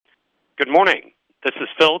Good morning. This is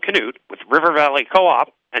Phil Canute with River Valley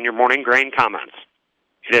Co-op and your morning grain comments.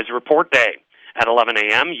 It is report day. At 11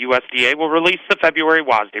 a.m., USDA will release the February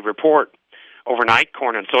WASDE report. Overnight,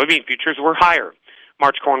 corn and soybean futures were higher.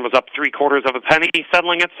 March corn was up 3/4 of a penny,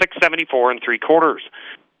 settling at $6.74 3/4.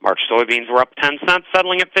 March soybeans were up 10 cents,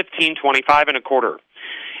 settling at $15.25 1/4.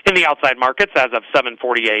 In the outside markets, as of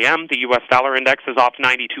 7:40 a.m., the U.S. dollar index is off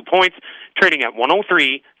 92 points, trading at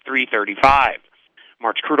 103.335.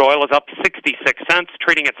 March crude oil is up 66 cents,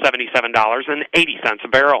 trading at $77.80 a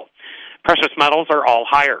barrel. Precious metals are all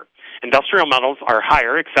higher. Industrial metals are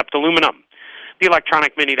higher except aluminum. The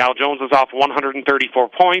electronic mini Dow Jones is off 134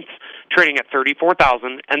 points, trading at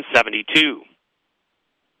 34,072.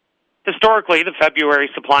 Historically, the February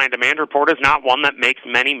supply and demand report is not one that makes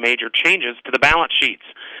many major changes to the balance sheets.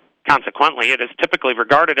 Consequently, it is typically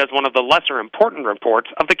regarded as one of the lesser important reports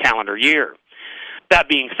of the calendar year. That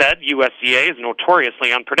being said, USDA is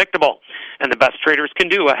notoriously unpredictable, and the best traders can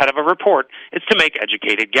do ahead of a report is to make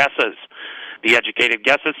educated guesses. The educated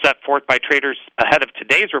guesses set forth by traders ahead of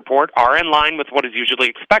today's report are in line with what is usually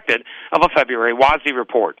expected of a February WASDE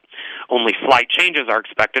report. Only slight changes are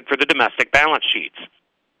expected for the domestic balance sheets.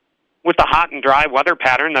 With the hot and dry weather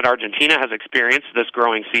pattern that Argentina has experienced this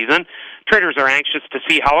growing season, traders are anxious to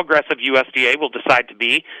see how aggressive USDA will decide to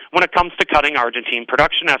be when it comes to cutting Argentine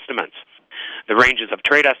production estimates. The ranges of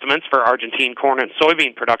trade estimates for Argentine corn and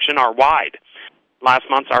soybean production are wide. Last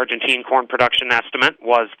month's Argentine corn production estimate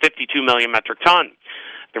was 52 million metric ton.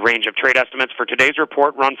 The range of trade estimates for today's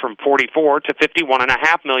report run from 44 to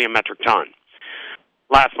 51.5 million metric ton.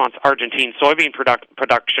 Last month's Argentine soybean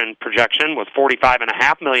production projection was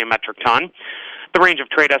 45.5 million metric ton. The range of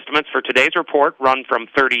trade estimates for today's report run from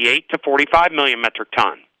 38 to 45 million metric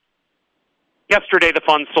ton. Yesterday, the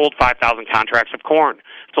fund sold 5,000 contracts of corn,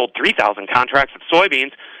 sold 3,000 contracts of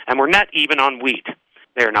soybeans, and were net even on wheat.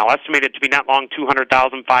 They are now estimated to be net long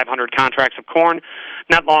 200,500 contracts of corn,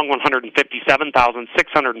 net long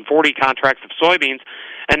 157,640 contracts of soybeans,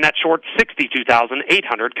 and net short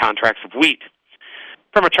 62,800 contracts of wheat.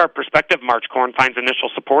 From a chart perspective, March corn finds initial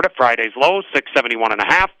support at Friday's low,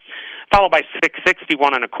 671.5, followed by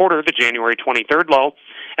 661 1/4, the January 23rd low,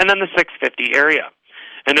 and then the 650 area.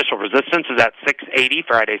 Initial resistance is at 680,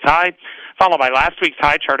 Friday's high, followed by last week's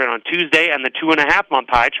high charted on Tuesday and the 2.5-month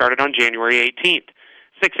high charted on January 18th,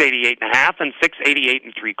 688.5 and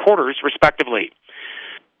 688 3/4, respectively.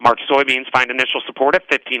 March soybeans find initial support at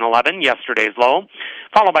 1511, yesterday's low,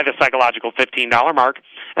 followed by the psychological $15 mark,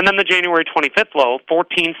 and then the January 25th low,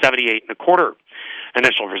 1478 1/4.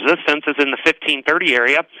 Initial resistance is in the 1530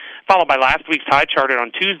 area, followed by last week's high charted on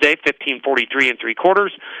Tuesday, 1543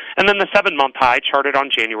 3/4, and then the 7-month high charted on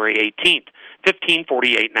January 18th,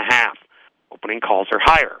 1548.5. Opening calls are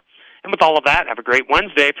higher. And with all of that, have a great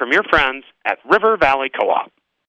Wednesday from your friends at River Valley Co-op.